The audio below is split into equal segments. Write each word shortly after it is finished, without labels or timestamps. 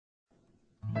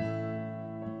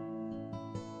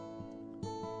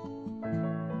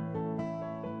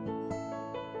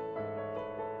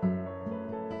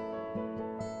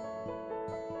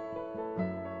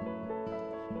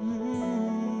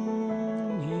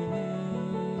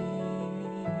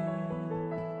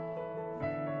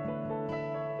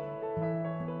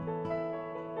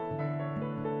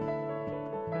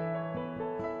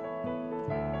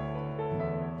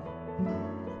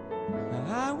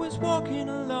was walking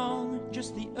along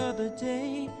just the other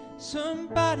day.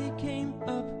 Somebody came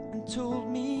up and told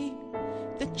me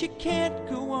that you can't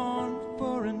go on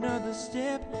for another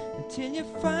step until you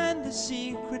find the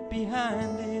secret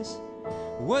behind this.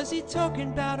 Was he talking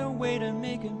about a way to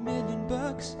make $1 million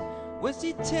bucks? Was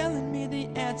he telling me the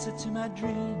answer to my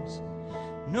dreams?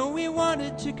 No, he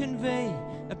wanted to convey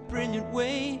a brilliant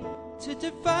way to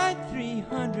divide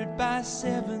 300 by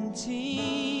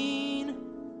 17.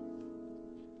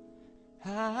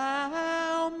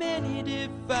 How many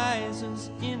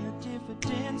divisors in the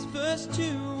dividends? First 2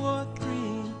 or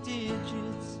 3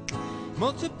 digits.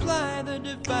 Multiply the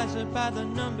divisor by the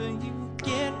number you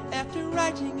get after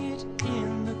writing it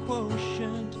in the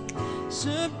quotient.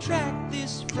 Subtract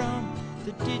this from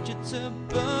the digits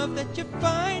above that you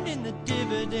find in the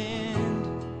dividend.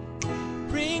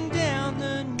 Bring down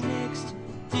the next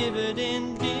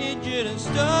dividend digit and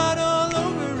start all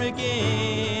over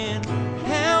again.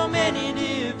 How many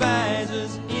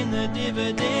divisors in the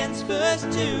dividends?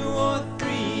 First 2 or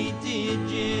 3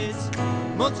 digits.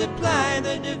 Multiply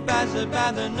the divisor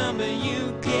by the number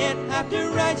you get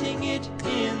after writing it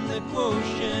in the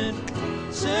quotient.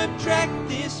 Subtract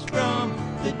this from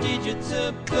the digits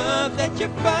above that you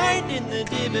find in the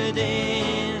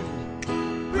dividend.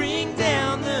 Bring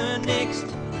down the next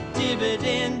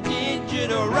dividend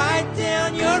digit or write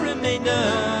down your remainder.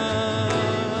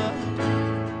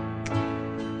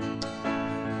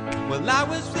 Well, I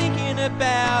was thinking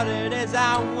about it as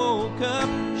I woke up.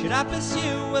 Should I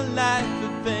pursue a life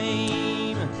of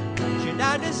fame? Should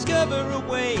I discover a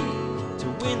way to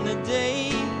win the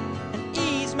day and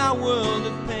ease my world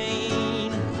of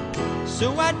pain?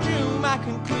 So I drew my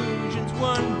conclusions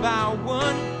one by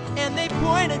one, and they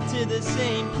pointed to the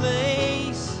same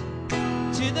place.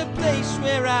 To the place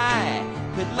where I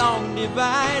could long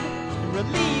divide and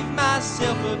relieve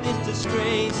myself of this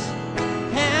disgrace.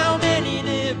 How many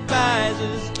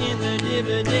divisors in the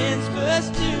dividends?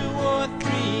 First 2 or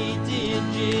 3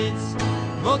 digits.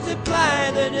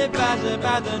 Multiply the divisor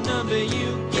by the number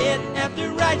you get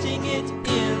after writing it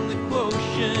in the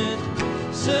quotient.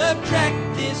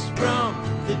 Subtract this from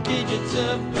the digits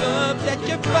above that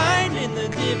you find in the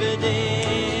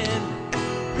dividend.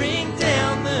 Bring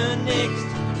down the next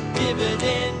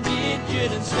dividend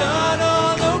digit and start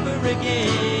all over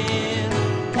again.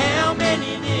 How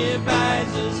many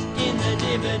divisors in the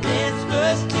dividends?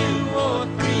 First 2 or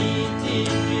 3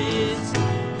 digits.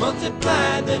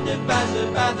 Multiply the divisor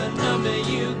by the number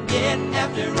you get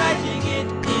after writing it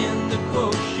in the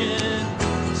quotient.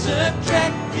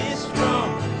 Subtract this from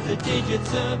the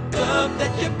digits above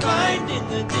that you find in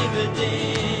the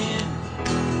dividend.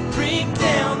 Bring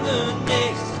down the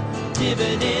next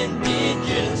dividend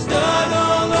digit and start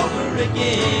all over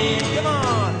again. Come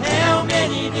on! How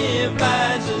many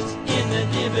divisors in the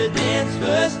dividends?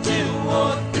 First 2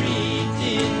 or 3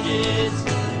 digits.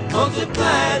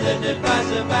 Multiply the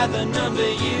divisor by the number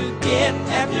you get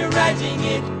after writing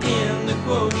it in the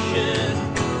quotient.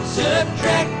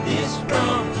 Subtract this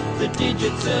from the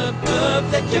digits above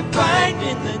that you find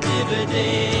in the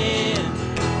dividend.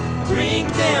 Bring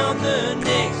down the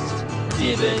next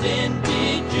dividend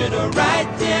digit or write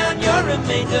down your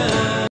remainder.